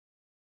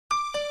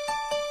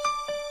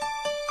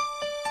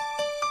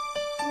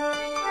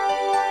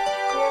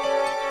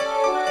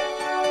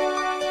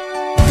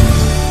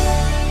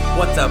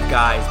What's up,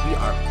 guys? We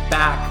are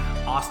back,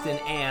 Austin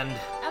and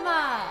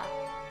Emma.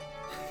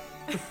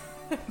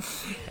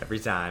 every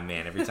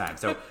time.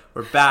 So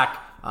we're back.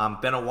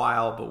 Been a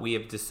while, but we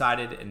have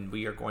decided, and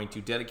we are going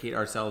to dedicate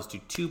ourselves to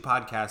 2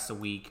 podcasts a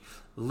week.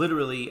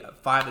 Literally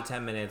 5 to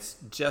 10 minutes,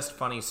 just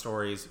funny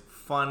stories,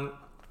 fun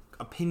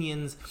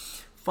opinions,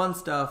 fun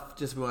stuff.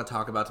 Just we want to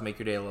talk about to make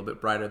your day a little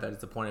bit brighter. That is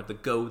the point of the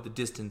Go the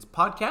Distance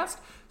podcast.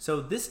 So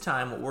this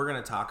time, what we're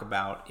going to talk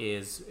about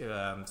is,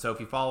 so if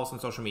you follow us on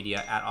social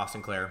media at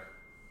Austin Claire.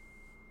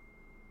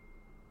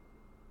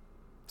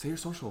 Say your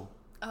social.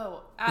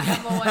 Oh, at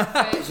Emma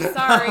Onefish.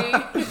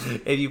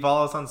 Sorry. If you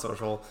follow us on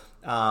social,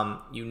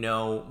 you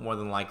know more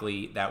than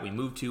likely that we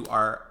moved to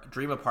our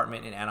dream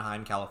apartment in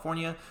Anaheim,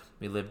 California.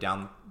 We live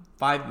down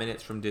 5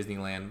 minutes from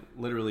Disneyland.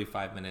 Literally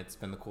 5 minutes. It's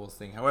been the coolest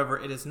thing. However,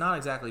 it has not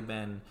exactly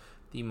been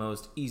the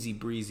most easy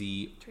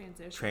breezy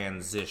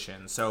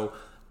transition. So,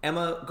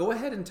 Emma, go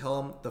ahead and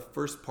tell them the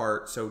first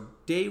part. So,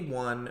 day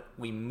 1,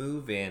 we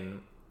move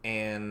in,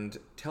 and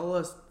tell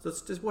us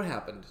what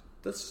happened.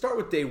 Let's start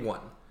with day 1.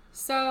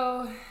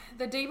 So,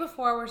 the day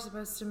before we're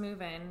supposed to move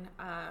in,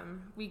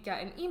 we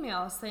get an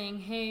email saying,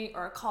 hey,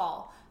 or a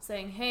call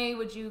saying, hey,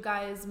 would you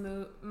guys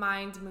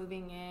mind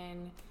moving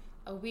in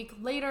a week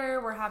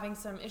later? We're having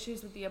some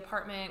issues with the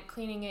apartment,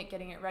 cleaning it,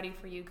 getting it ready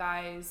for you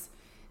guys.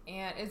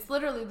 And it's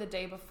literally the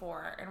day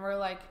before. And we're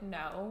like,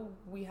 no,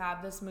 we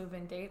have this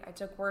move-in date. I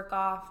took work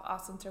off.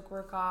 Austin took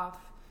work off.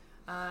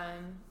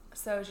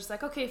 So she's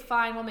like, okay,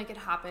 fine, we'll make it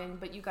happen.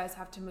 But you guys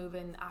have to move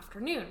in the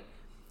afternoon.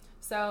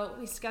 So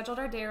we scheduled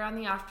our day around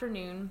the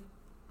afternoon,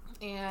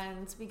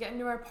 and we get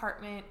into our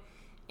apartment,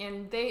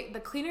 and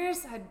the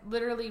cleaners had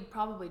literally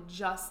probably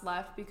just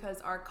left because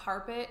our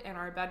carpet in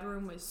our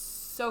bedroom was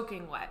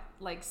soaking wet,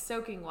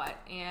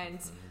 and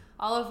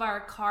all of our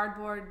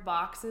cardboard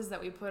boxes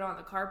that we put on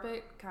the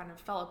carpet kind of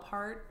fell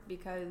apart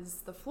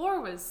because the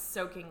floor was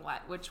soaking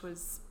wet, which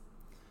was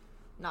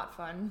not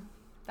fun.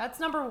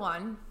 That's number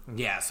 1.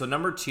 Yeah, so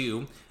number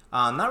 2,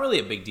 not really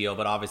a big deal,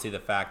 but obviously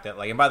the fact that,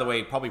 and by the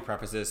way, probably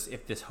preface this,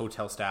 if this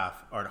hotel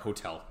staff, or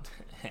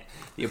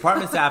the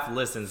apartment staff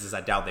listens, as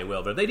I doubt they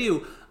will, but if they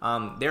do,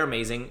 they're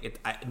amazing.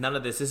 None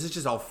of this is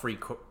just all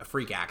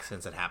freak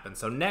accidents that happen.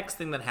 So next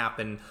thing that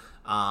happened,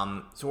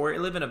 so we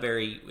live in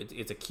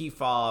it's a key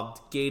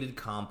fobbed, gated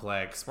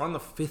complex. We're on the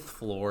 5th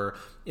floor.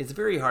 It's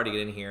very hard to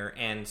get in here.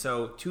 And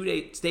so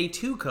day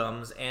 2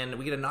 comes, and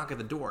we get a knock at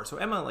the door. So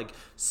Emma,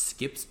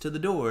 skips to the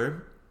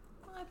door.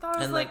 I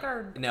thought it was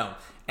our... No.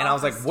 And I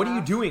was like, what are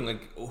you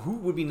doing? Who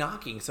would be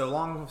knocking? So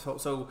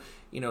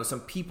some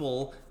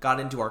people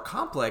got into our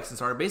complex and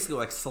started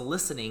basically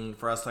soliciting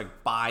for us to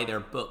buy their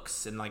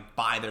books and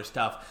buy their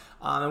stuff.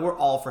 And we're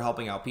all for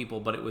helping out people,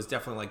 but it was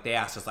definitely they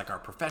asked us our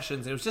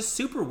professions. And it was just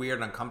super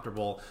weird and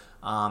uncomfortable.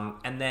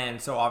 And then,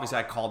 so obviously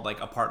I called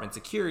apartment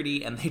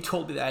security, and they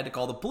told me that I had to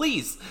call the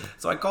police.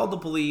 So I called the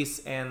police,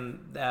 and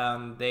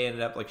they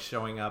ended up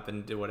showing up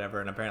and did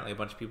whatever. And apparently a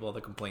bunch of people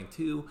had complained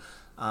too.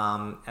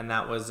 And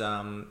that was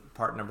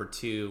part number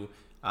 2.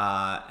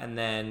 And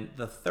then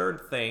the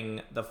third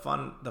thing, the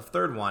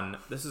third one,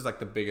 this is the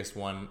biggest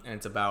one, and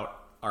it's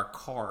about our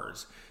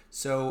cars.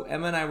 So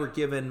Emma and I were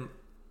given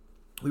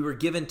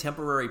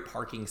temporary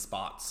parking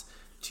spots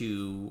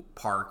to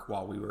park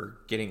while we were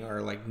getting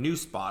our new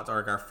spots,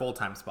 or our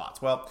full-time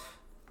spots. Well,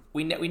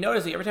 we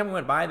noticed that every time we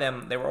went by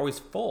them, they were always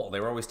full. They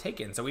were always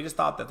taken. So we just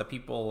thought that the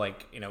people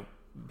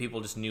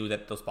people just knew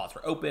that those spots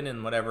were open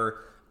and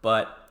whatever.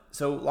 But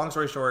so long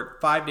story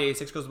short, 5 days,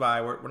 6 goes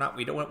by.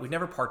 We've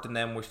never parked in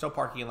them. We're still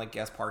parking in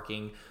guest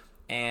parking,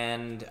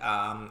 and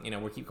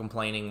we keep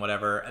complaining,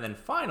 whatever. And then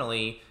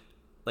finally,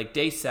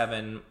 day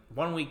 7,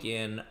 1 week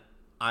in,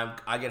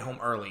 I get home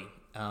early,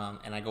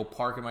 and I go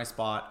park in my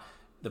spot,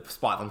 the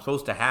spot I'm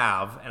supposed to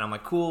have, and I'm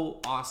like, cool,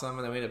 awesome.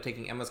 And then we end up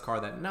taking Emma's car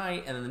that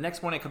night, and then the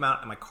next morning I come out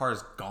and my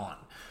car's gone.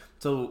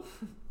 So.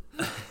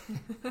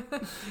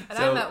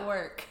 I'm at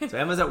work. So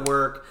Emma's at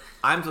work.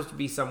 I'm supposed to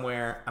be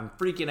somewhere. I'm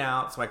freaking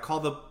out. So I call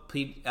the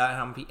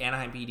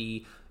Anaheim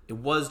PD. It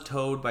was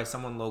towed by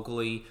someone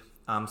locally,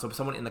 so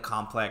someone in the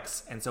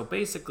complex. And so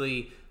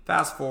basically,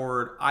 fast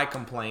forward, I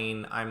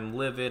complain. I'm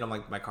livid. I'm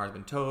like, my car's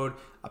been towed.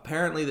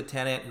 Apparently, the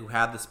tenant who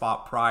had the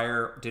spot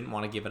prior didn't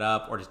want to give it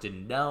up or just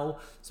didn't know.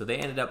 So they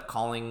ended up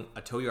calling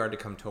a tow yard to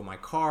come tow my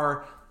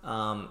car.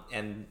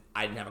 And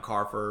I didn't have a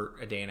car for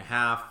a day and a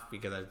half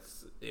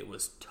because it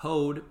was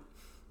towed.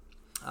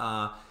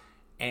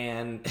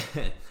 And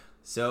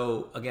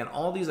so again,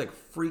 all these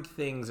freak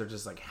things are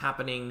just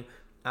happening.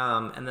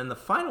 And then the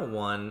final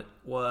one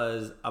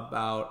was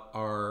about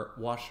our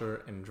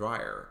washer and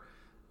dryer.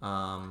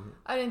 I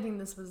didn't think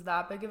this was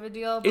that big of a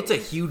deal. It's a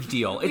huge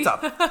deal.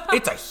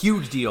 It's a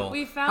huge deal.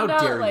 We found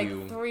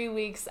out 3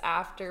 weeks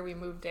after we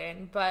moved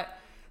in, but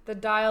the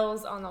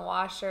dials on the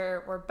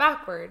washer were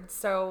backwards.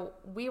 So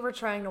we were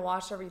trying to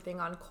wash everything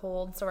on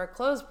cold so our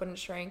clothes wouldn't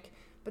shrink,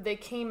 but they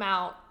came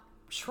out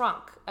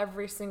shrunk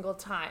every single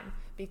time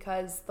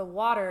because the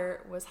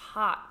water was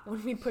hot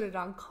when we put it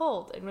on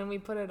cold, and when we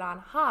put it on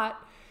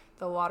hot,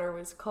 the water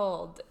was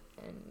cold.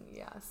 and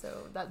yeah,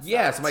 so that's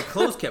So my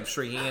clothes kept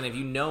shrinking, and if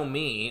you know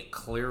me,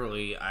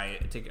 clearly I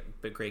take a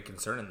bit great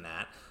concern in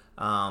that.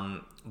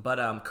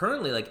 But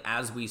currently, like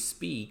as we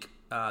speak,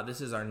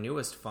 this is our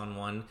newest fun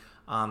one.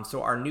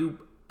 So our new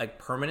like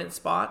permanent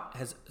spot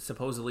has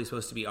supposedly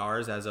supposed to be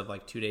ours as of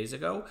like 2 days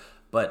ago,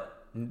 but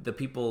the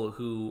people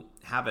who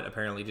have it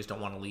apparently just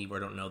don't want to leave or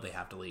don't know they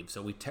have to leave.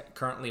 So we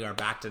currently are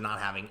back to not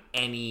having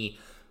any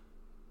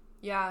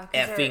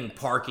effing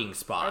parking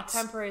spots.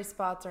 Our temporary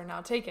spots are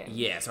now taken.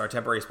 Yeah, so our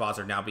temporary spots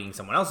are now being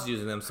someone else is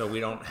using them, so we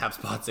don't have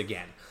spots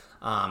again.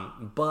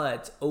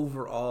 But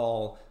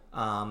overall,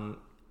 I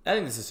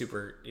think this is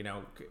super,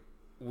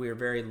 we're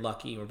very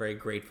lucky, we're very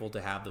grateful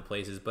to have the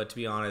places. But to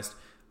be honest,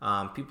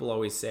 people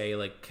always say,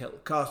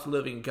 like, cost of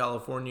living in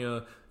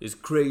California is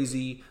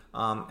crazy.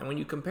 And when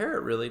you compare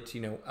it really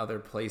to, other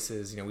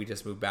places, we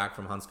just moved back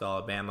from Huntsville,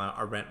 Alabama.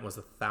 Our rent was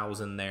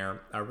 $1,000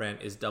 there. Our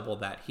rent is double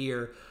that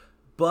here.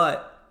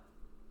 But,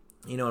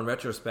 in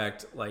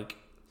retrospect, like,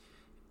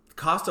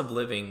 cost of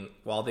living,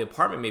 while the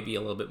apartment may be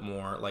a little bit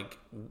more, like,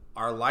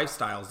 our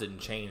lifestyles didn't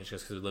change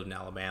just because we lived in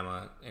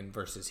Alabama and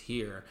versus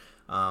here.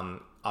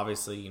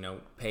 Obviously,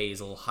 pay is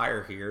a little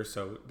higher here,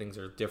 so things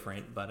are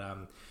different. But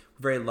we're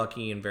very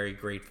lucky and very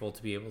grateful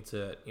to be able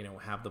to,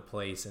 have the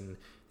place. And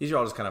these are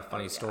all just kind of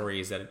funny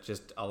stories that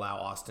just allow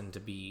Austin to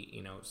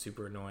be,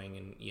 super annoying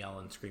and yell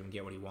and scream and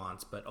get what he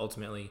wants. But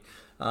ultimately,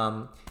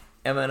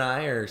 Emma and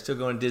I are still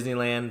going to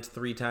Disneyland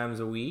 3 times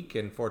a week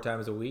and 4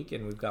 times a week,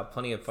 and we've got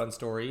plenty of fun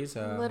stories.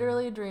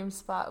 Literally a dream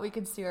spot. We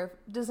could see our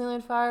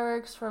Disneyland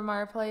fireworks from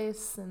our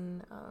place,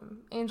 and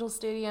Angel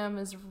Stadium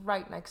is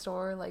right next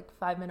door, like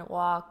 5-minute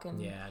walk.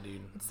 And yeah,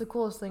 dude, it's the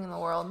coolest thing in the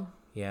world.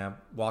 Yeah,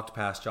 walked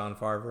past Jon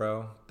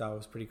Favreau. That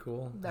was pretty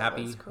cool.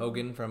 Happy cool.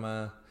 Hogan from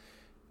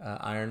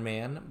Iron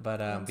Man.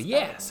 But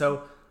yeah,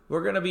 so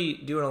we're going to be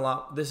doing a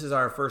lot. This is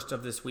our first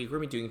of this week. We're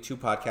going to be doing 2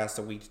 podcasts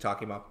a week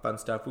talking about fun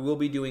stuff. We will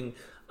be doing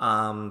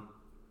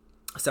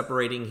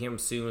separating him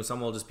soon.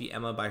 Some will just be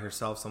Emma by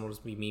herself. Some will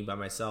just be me by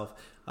myself,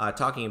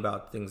 talking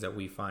about things that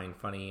we find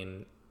funny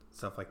and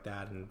stuff like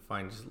that, and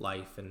find just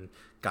life and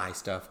guy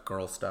stuff,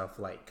 girl stuff,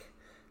 like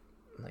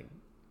I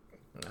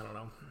don't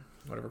know,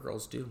 whatever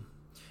girls do.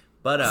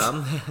 But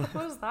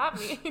what does that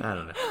mean? I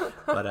don't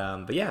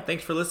know. But yeah,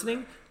 thanks for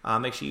listening.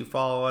 Make sure you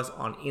follow us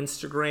on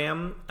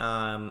Instagram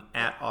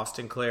at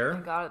Austin Claire.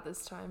 I got it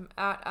this time.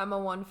 At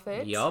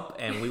Emma1Fit. Yup,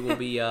 and we will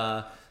be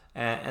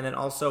and then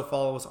also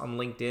follow us on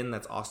LinkedIn.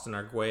 That's Austin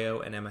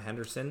Arguello and Emma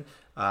Henderson.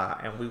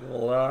 And we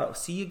will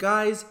see you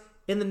guys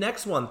in the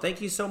next one.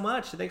 Thank you so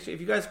much. Thanks. If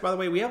you guys, by the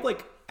way, we have when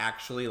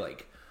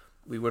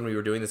we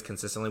were doing this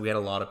consistently, we had a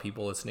lot of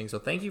people listening. So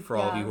thank you for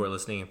all of you who are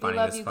listening and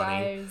finding this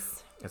funny.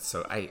 Guys. It's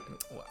so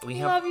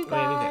we love you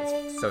guys.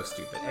 It's so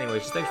stupid.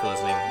 Anyways, just thanks for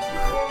listening.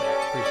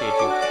 Appreciate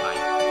you.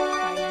 Bye.